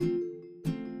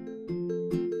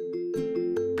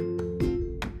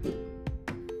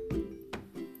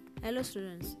Hello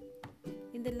students,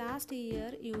 in the last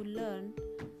year you learned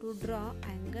to draw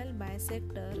angle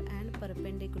bisector and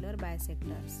perpendicular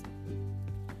bisectors.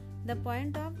 The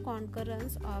point of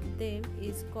concurrence of them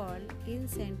is called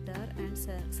incenter and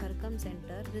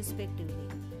circumcenter respectively.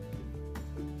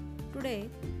 Today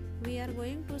we are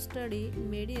going to study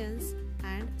medians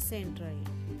and centroid.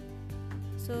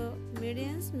 So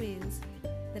medians means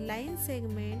the line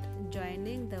segment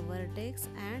joining the vertex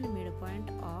and midpoint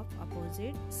of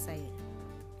opposite side.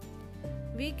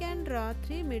 We can draw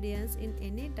three medians in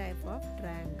any type of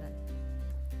triangle.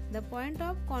 The point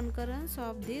of concurrence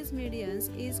of these medians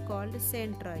is called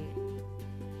centroid.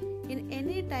 In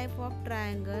any type of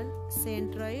triangle,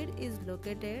 centroid is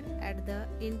located at the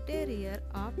interior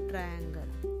of triangle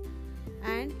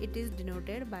and it is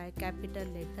denoted by capital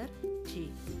letter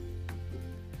G.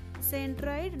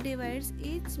 Centroid divides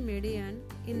each median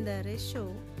in the ratio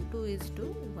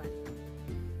 2:1.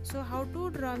 So how to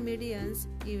draw medians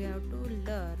you have to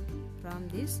learn from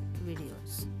these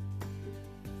videos.